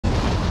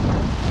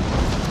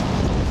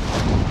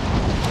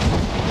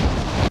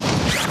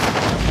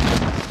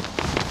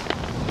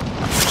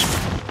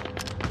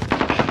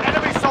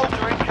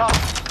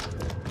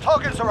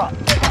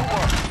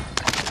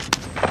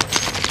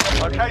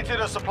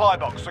located a supply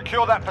box.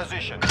 Secure that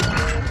position.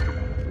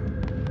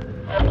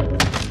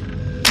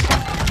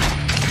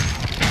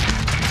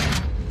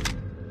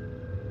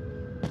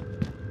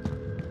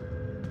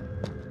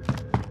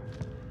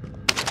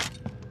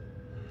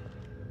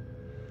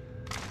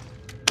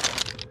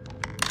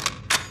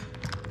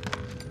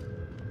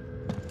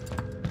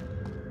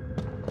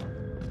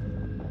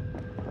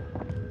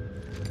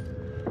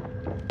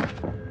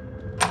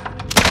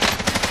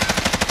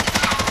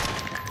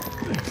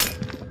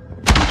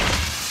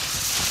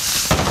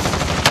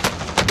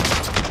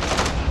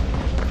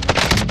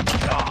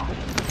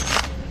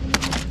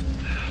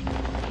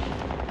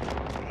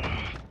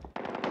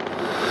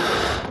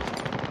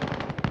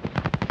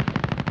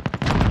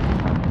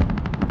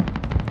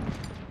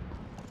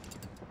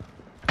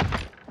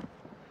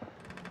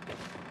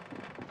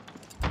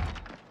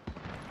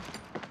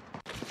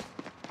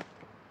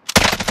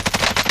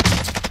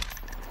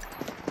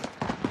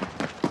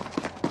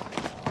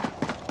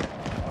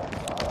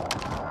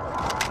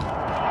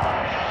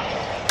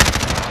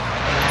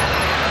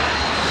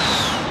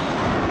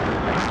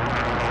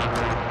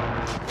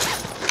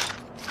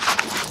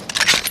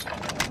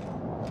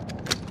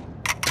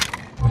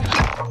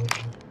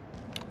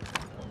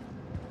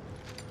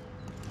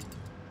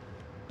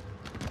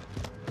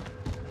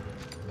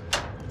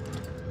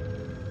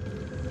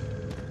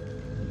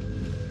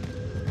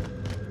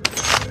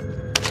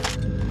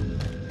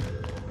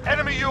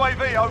 Enemy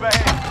UAV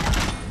overhead.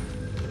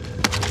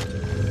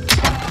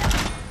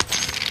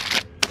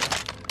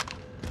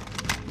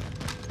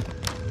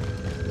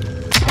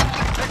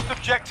 Next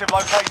objective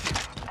located.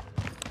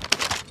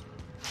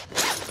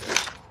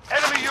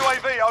 Enemy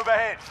UAV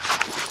overhead.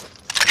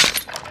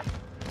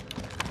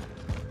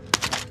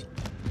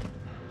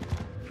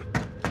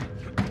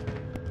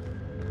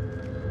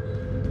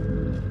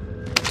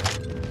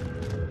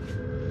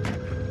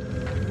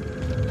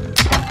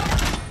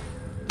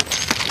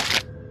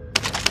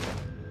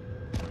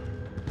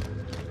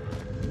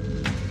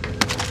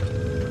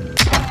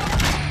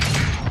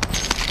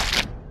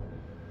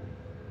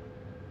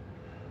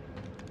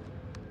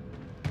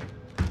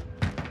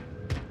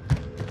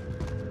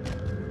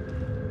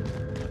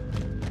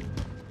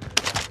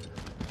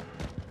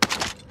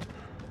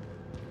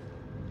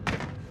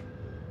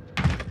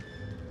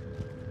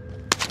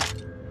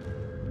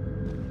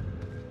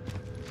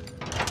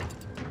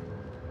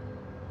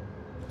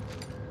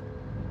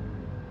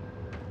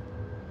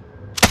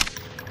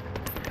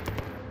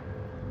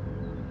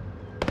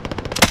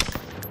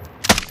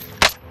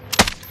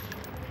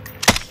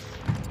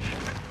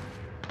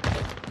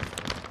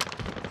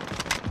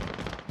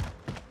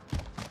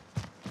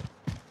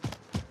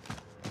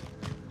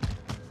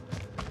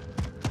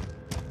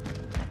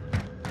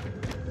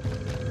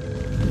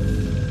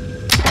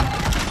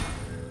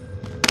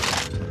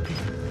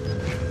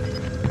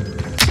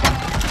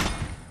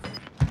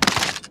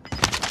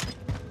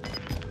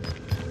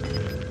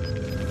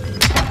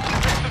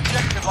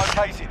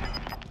 Located.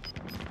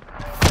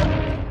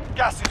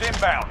 Gas is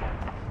inbound.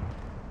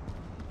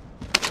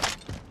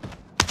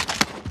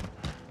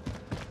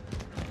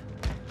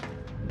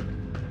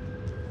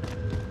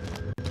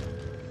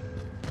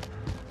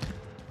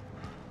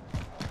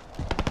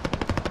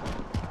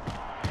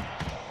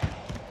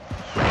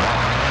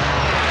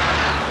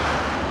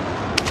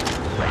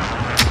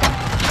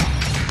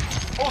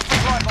 All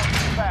supply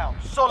boxes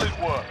inbound. Solid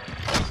work.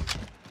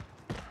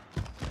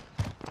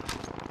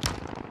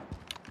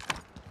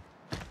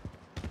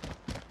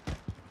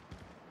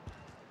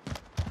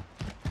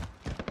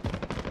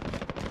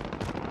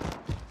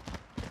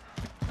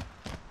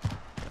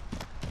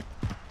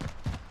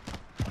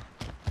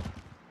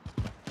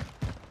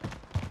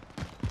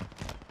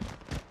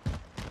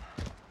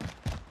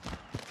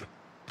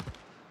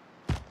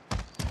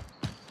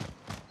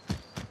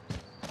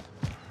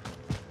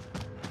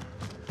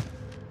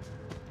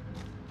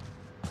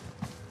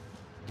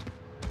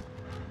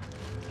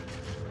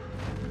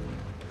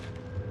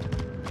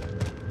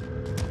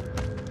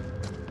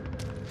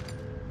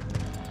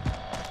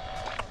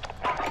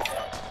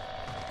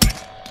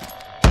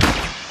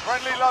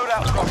 Friendly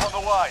loadout drop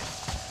on the way.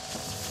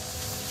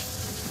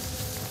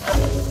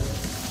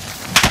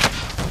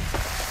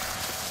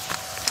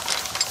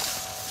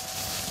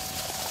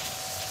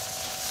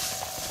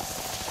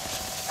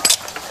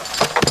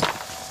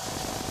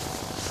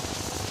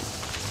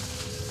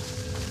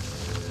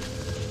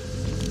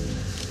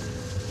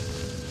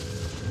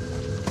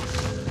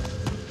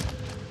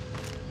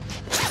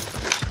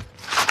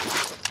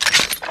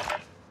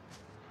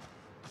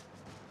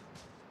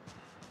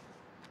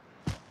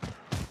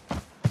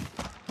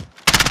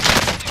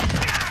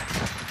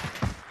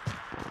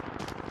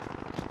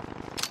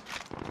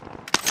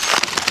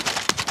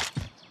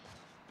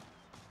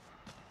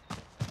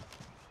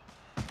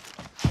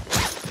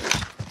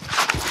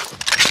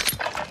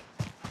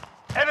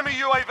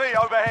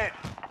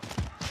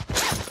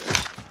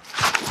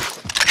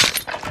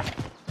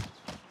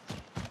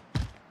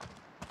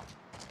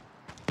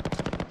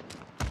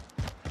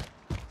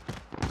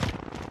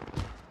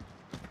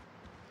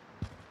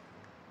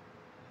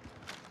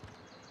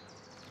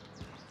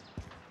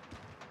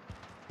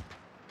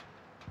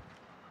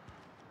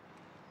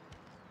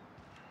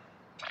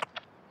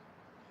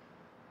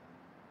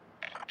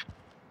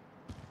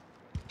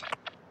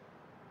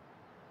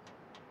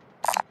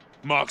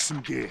 Mark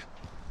some gear.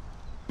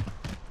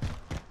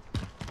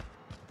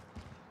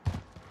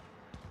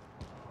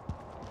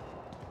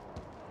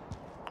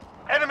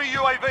 Enemy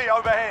UAV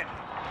overhead.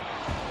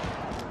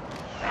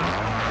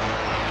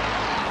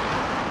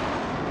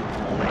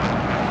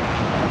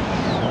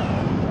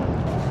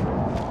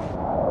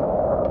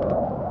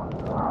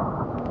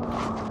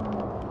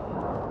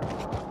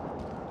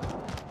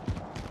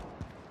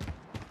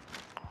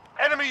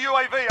 Enemy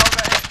UAV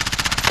overhead.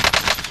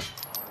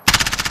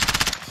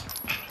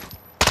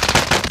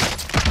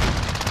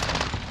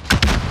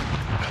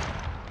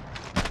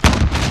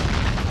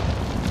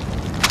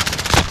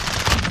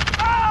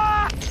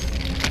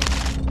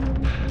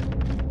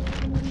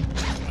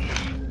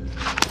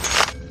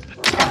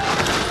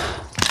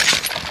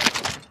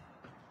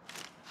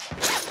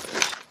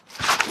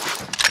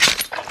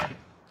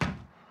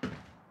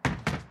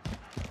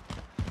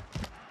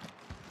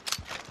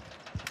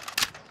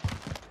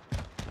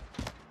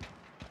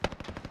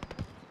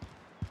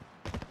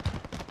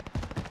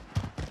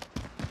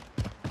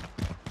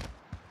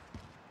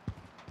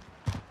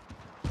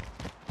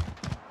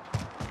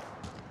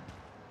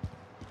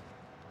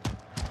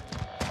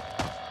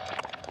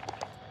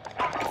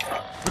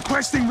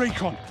 Requesting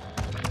recon.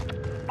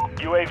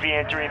 UAV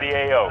entering the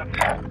AO.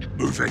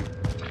 Moving.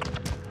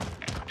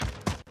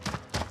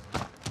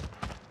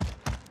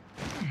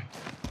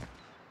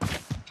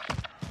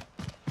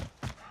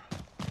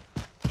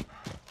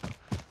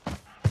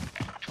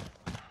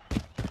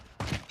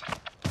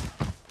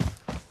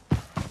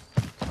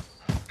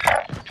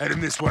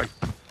 Heading this way.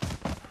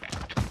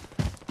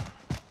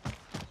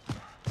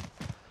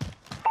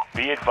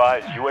 Be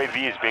advised,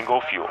 UAV is bingo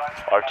fuel.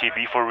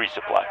 RTB for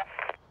resupply.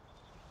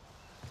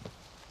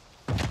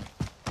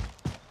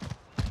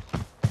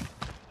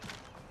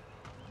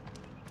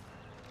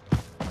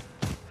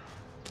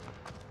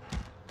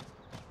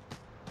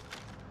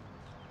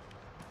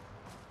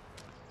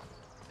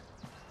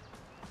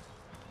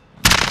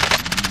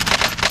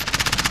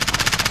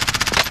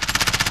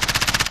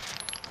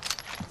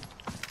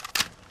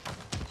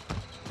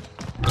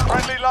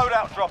 Friendly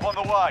loadout drop on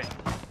the way.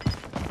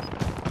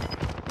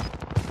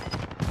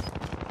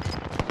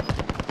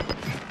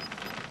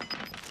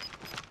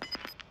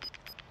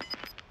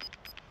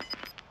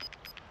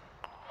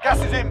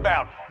 Gas is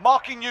inbound.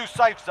 Marking new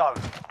safe zone.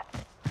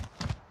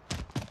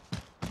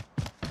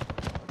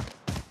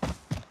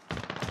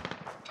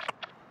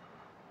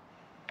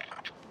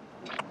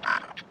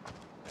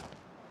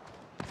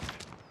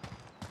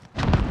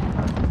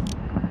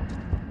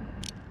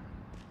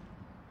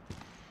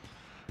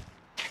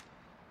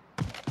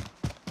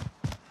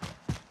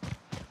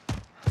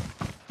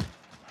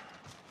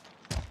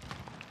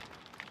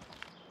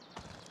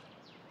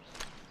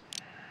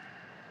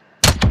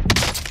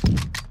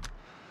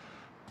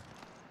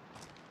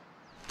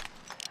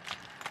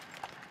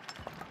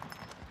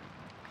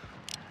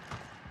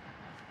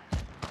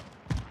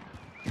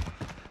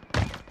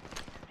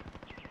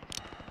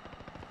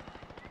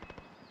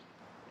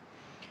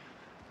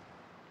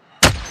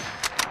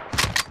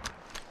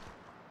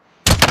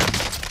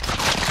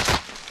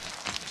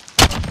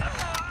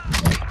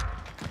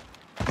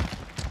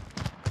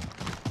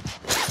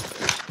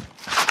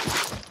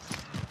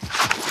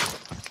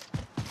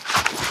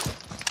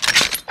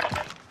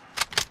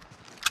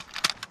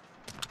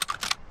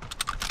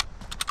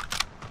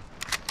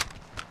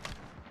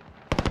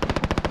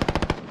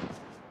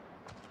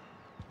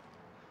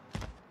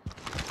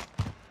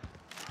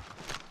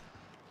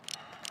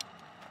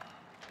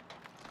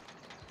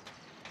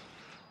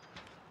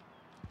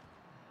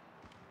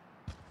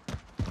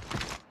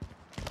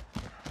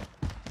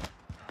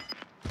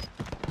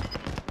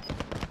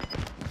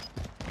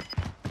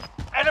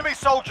 Enemy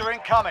soldier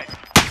incoming.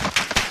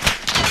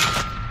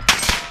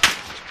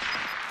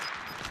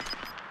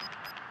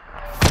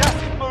 Gas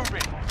is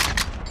moving.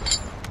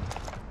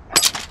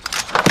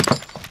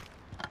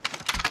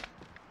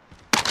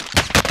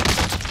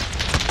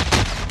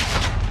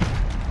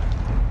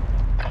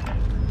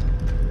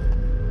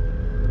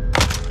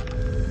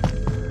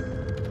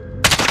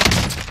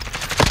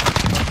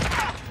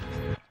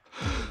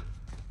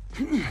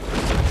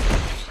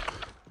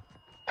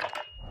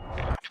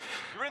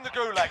 You're in the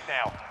gulag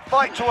now.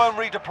 Fight to earn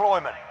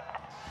redeployment.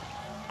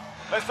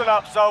 Listen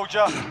up,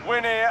 soldier.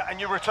 Win here and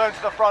you return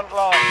to the front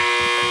line.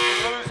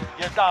 If you lose,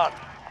 you're done.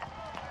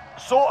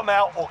 Sort them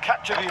out or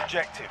capture the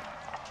objective.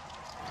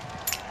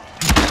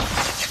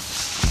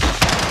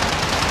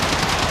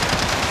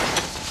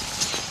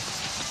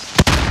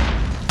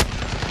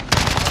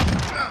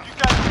 You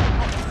got it.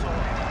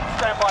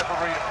 Stand by for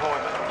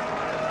redeployment.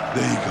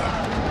 There you go.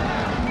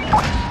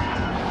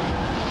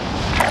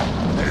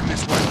 Heading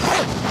this way.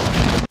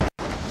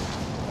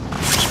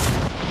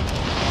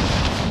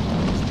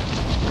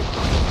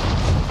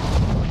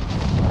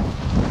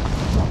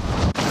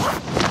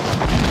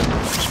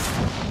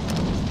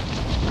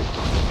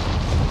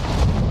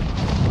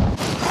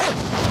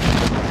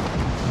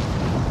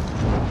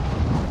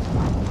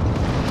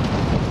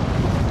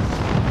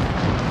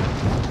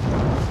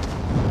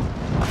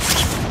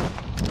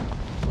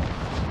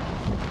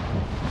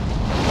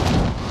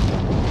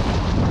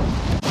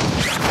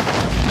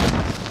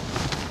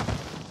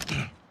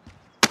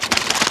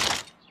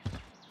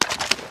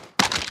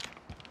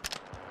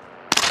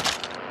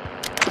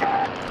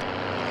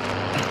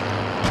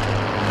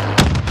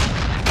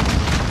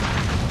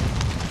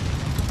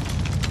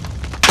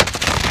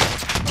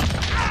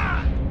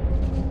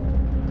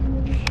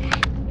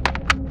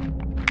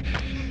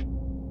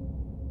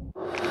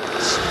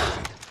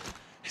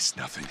 It's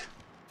nothing.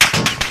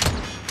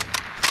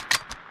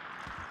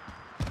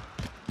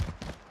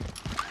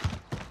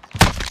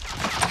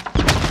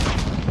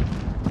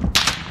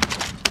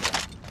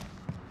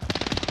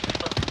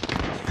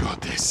 You got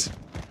this.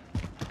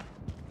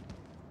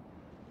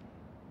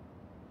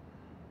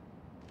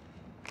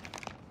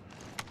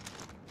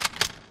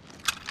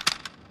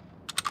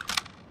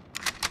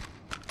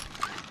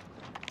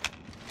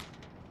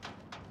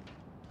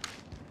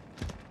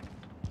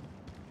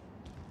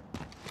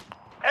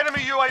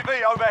 Enemy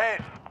UAV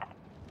overhead.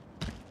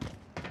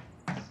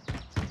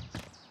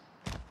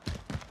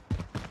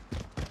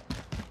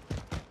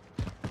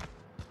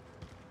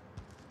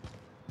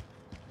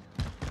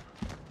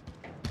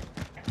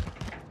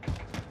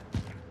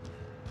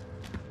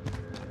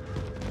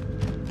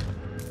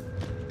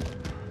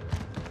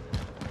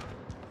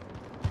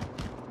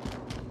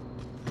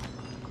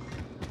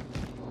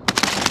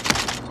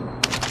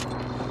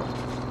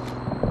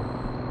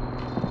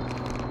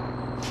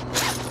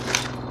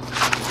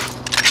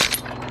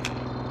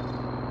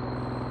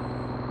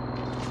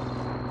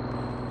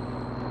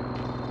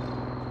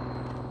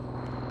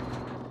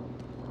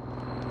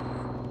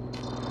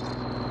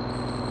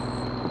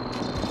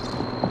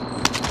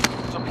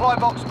 Supply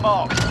box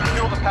marked.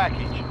 Secure the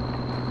package.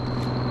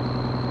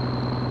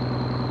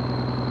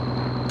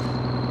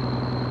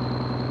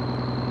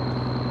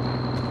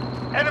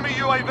 Enemy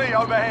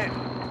UAV overhead.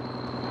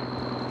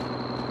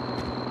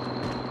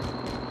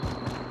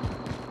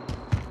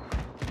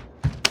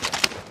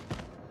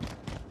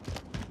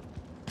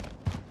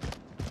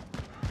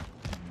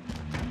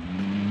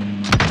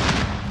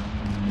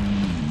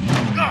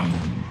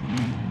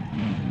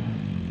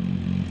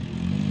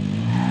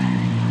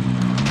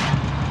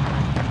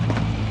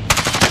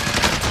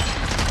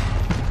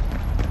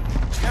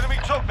 Enemy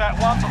took that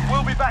one, but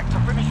we'll be back to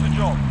finish the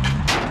job.